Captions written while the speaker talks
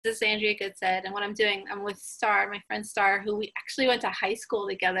as Andrea Good said, and what I'm doing, I'm with Starr, my friend Starr, who we actually went to high school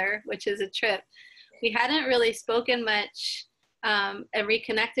together, which is a trip. We hadn't really spoken much and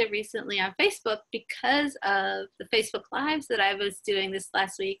reconnected recently on Facebook because of the Facebook Lives that I was doing this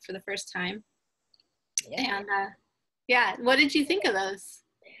last week for the first time. Yeah. And yeah, what did you think of those?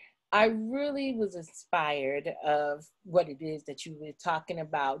 I really was inspired of what it is that you were talking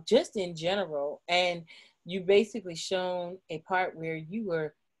about, just in general. And you basically shown a part where you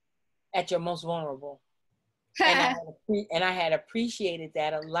were at your most vulnerable. And I had appreciated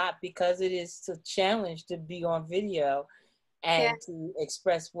that a lot, because it is a challenge to be on video and to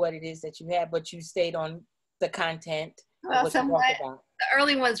express what it is that you have, but you stayed on the content. Well, somewhat. The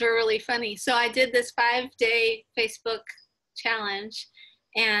early ones were really funny. So I did this 5-day Facebook challenge,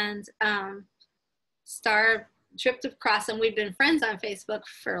 and Starr tripped across, and we've been friends on Facebook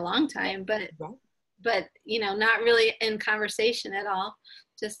for a long time, but you know, not really in conversation at all,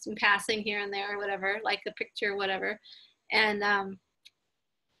 just in passing here and there or whatever, like a picture or whatever. And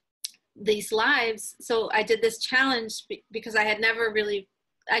these lives, so I did this challenge because I had never really,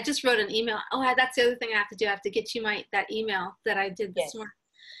 I just wrote an email. Oh, that's the other thing I have to do. I have to get you that email that I did this morning.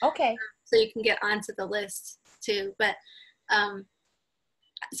 Okay. So you can get onto the list too. But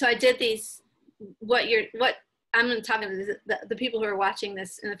so I did these, what I'm going to talk to the people who are watching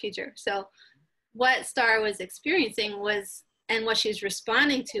this in the future. So what Starr was experiencing was, and what she's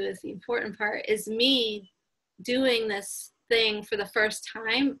responding to is the important part, is me doing this thing for the first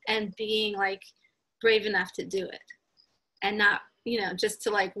time and being like brave enough to do it, and not, you know, just to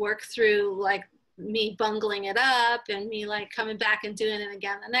like work through like me bungling it up and me like coming back and doing it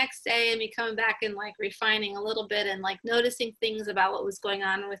again the next day, and me coming back and like refining a little bit and like noticing things about what was going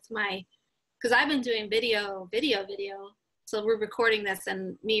on with my, because I've been doing video. So we're recording this,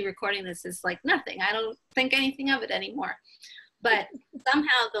 and me recording this is like nothing. I don't think anything of it anymore. But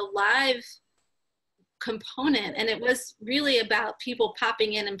somehow the live component, and it was really about people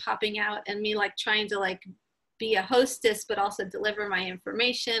popping in and popping out, and me like trying to like be a hostess but also deliver my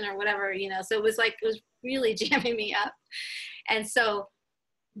information or whatever, you know. So it was really jamming me up. And so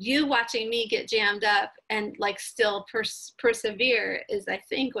you watching me get jammed up and like still persevere is, I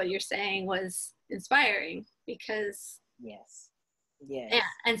think what you're saying, was inspiring, because yes. Yeah.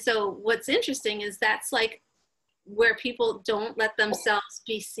 And so what's interesting is that's like where people don't let themselves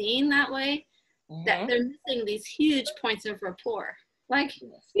be seen that way, that they're missing these huge points of rapport, like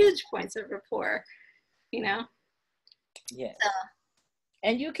huge points of rapport, you know? Yes. So.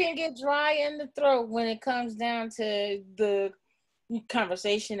 And you can get dry in the throat when it comes down to the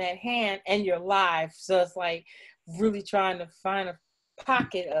conversation at hand and you're live. So it's like really trying to find a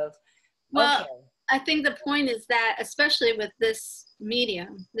pocket of, well, okay. I think the point is that, especially with this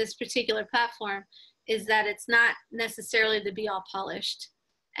medium, this particular platform, is that it's not necessarily to be all polished,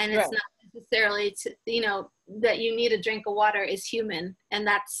 and it's not necessarily to, you know, that you need a drink of water is human, and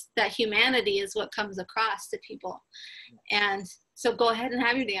that humanity is what comes across to people. And so go ahead and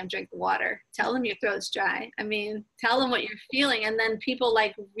have your damn drink of water. Tell them your throat's dry. I mean, tell them what you're feeling, and then people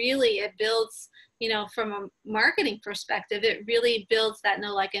like really, it builds, you know, from a marketing perspective, it really builds that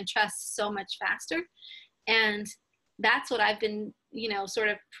know, like, and trust so much faster. And that's what I've been, you know, sort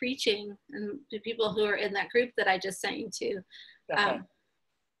of preaching, and the people who are in that group that I just sent you to. Okay.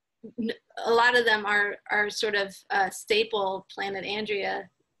 A lot of them are sort of staple Planet Andrea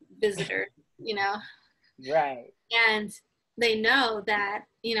visitor, you know. Right. And they know that,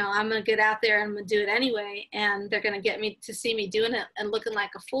 you know, I'm going to get out there and I'm going to do it anyway, and they're going to get me to see me doing it and looking like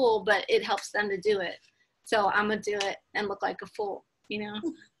a fool, but it helps them to do it. So I'm going to do it and look like a fool, you know.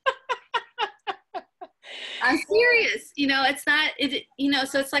 I'm serious, you know, it's not, you know,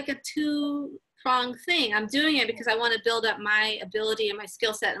 so it's like a two-pronged thing. I'm doing it because I want to build up my ability and my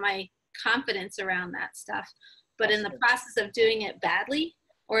skill set and my confidence around that stuff. But in the process of doing it badly,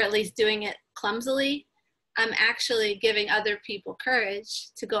 or at least doing it clumsily, I'm actually giving other people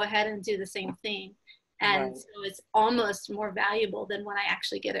courage to go ahead and do the same thing. And so it's almost more valuable than when I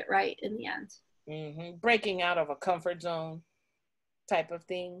actually get it right in the end. Mm-hmm. Breaking out of a comfort zone type of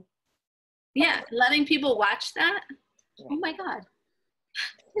thing. Yeah, letting people watch that. Oh my God.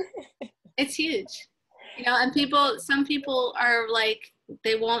 It's huge. You know, and some people are like,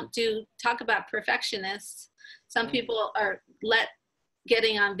 they won't talk about perfectionists. Some people are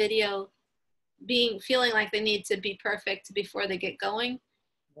getting on video, feeling like they need to be perfect before they get going.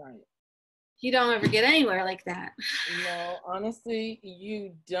 Right. You don't ever get anywhere like that. No, honestly,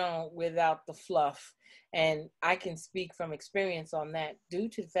 you don't, without the fluff. And I can speak from experience on that, due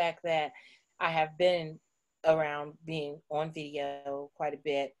to the fact that I have been around being on video quite a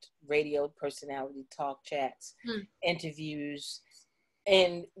bit, radio personality, talk chats, interviews,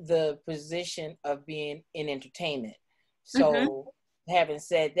 in the position of being in entertainment. Mm-hmm. So having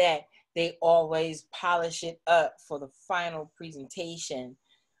said that, they always polish it up for the final presentation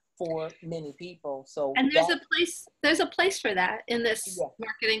for many people. So And that, there's a place for that in this yeah,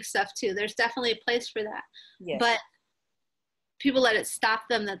 marketing stuff too. There's definitely a place for that. yes, But people let it stop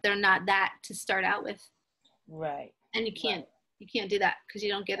them that they're not that to start out with. right, And right. you can't do that because you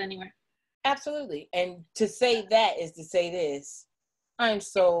don't get anywhere. Absolutely. And to say that is to say this. I'm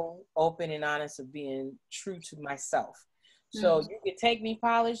so open and honest of being true to myself. So Mm-hmm. you could take me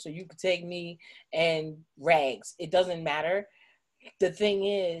polished or you could take me and rags. It doesn't matter. The thing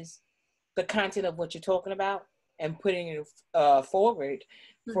is, the content of what you're talking about and putting it forward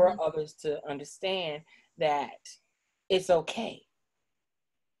Mm-hmm. for others to understand that it's okay.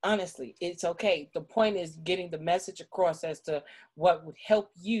 Honestly, it's okay. The point is getting the message across as to what would help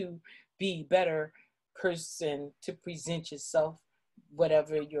you be a better person to present yourself,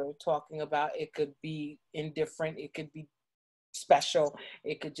 whatever you're talking about. It could be indifferent, it could be special,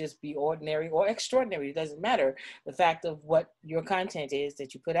 it could just be ordinary or extraordinary. It doesn't matter. The fact of what your content is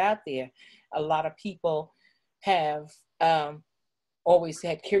that you put out there. A lot of people have always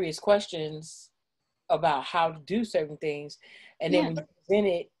had curious questions about how to do certain things, and then Yeah. when you present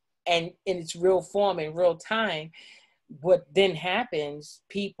it and in its real form in real time, what then happens,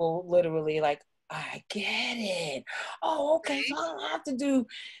 people literally like, I get it. Oh, okay, so I don't have to do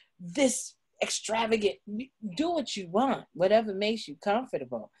this extravagant. Do what you want, whatever makes you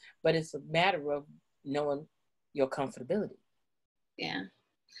comfortable, but it's a matter of knowing your comfortability. Yeah.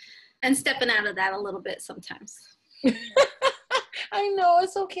 And stepping out of that a little bit sometimes. I know,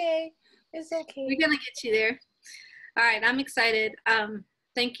 it's okay. It's We're okay. gonna get you there. All right, I'm excited.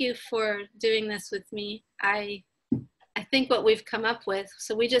 Thank you for doing this with me. I think what we've come up with.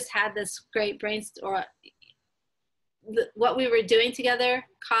 So we just had this great brainstorm. What we were doing together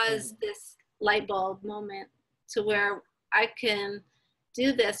caused this light bulb moment to where I can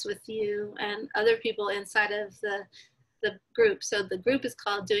do this with you and other people inside of the group. So the group is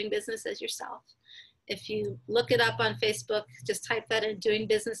called Doing Business as Yourself. If you look it up on Facebook, just type that in, Doing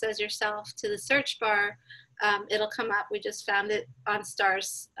Business as Yourself, to the search bar. It'll come up. We just found it on Star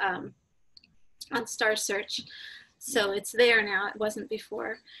Search. So it's there now. It wasn't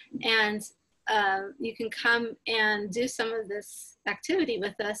before. And you can come and do some of this activity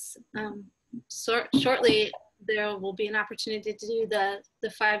with us. Shortly, there will be an opportunity to do the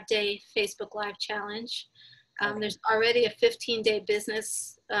 5-day Facebook Live challenge. There's already a 15-day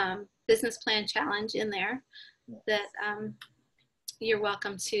business plan challenge in there that you're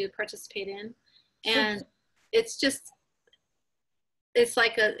welcome to participate in. And it's just,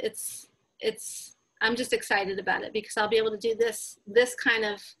 I'm just excited about it because I'll be able to do this kind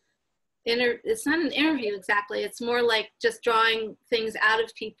of it's not an interview exactly. It's more like just drawing things out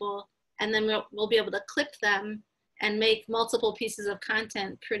of people, and then we'll be able to clip them and make multiple pieces of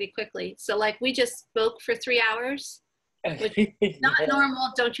content pretty quickly. So like we just spoke for 3 hours, which is not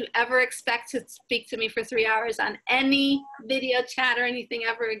normal. Don't you ever expect to speak to me for 3 hours on any video chat or anything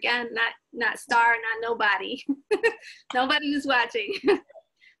ever again. Not Star, not nobody. Nobody who's watching.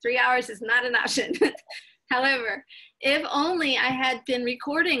 3 hours is not an option. However, if only I had been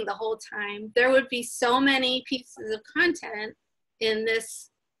recording the whole time, there would be so many pieces of content in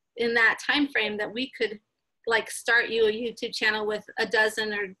that time frame that we could like start you a YouTube channel with a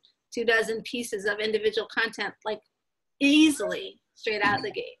dozen or 24 pieces of individual content, like easily straight out of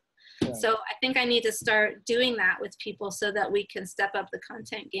the gate. Yeah. So I think I need to start doing that with people so that we can step up the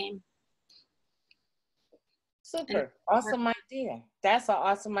content game. Super. Awesome idea. That's an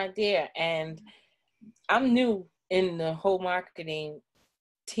awesome idea. And I'm new in the whole marketing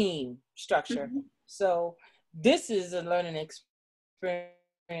team structure. Mm-hmm. So this is a learning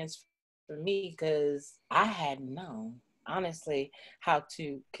experience for me because I hadn't known, honestly, how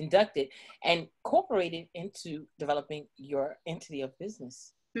to conduct it and incorporate it into developing your entity of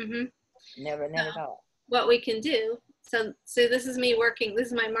business. Mm-hmm. Never thought. What we can do, so this is me working, this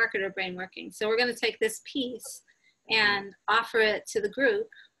is my marketer brain working. So we're going to take this piece and offer it to the group.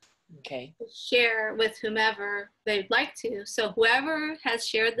 Okay. Share with whomever they'd like to. So whoever has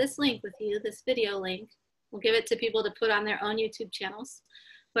shared this link with you, this video link, we'll give it to people to put on their own YouTube channels.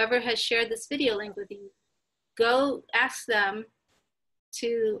 Whoever has shared this video link with you, go ask them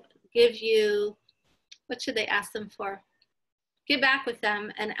to give you, what should they ask them for? Get back with them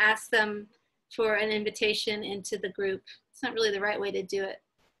and ask them for an invitation into the group. It's not really the right way to do it.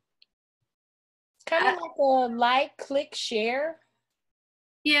 Kind of like a like, click, share.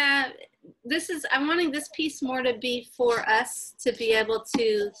 Yeah, I'm wanting this piece more to be for us to be able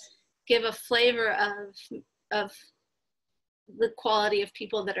to give a flavor of the quality of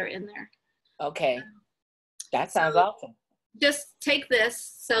people that are in there. Okay. That sounds So awesome. just take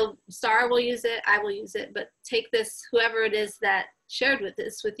this. So Starr will use it, I will use it, but take this, whoever it is that shared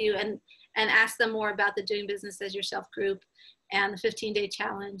this with you, and ask them more about the Doing Business as Yourself group and the 15-day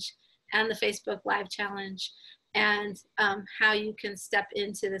challenge and the Facebook Live challenge, and how you can step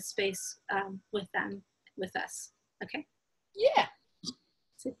into the space with them, with us. Okay? Yeah.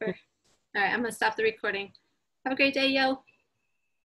 Super. All right, I'm going to stop the recording. Have a great day, yo.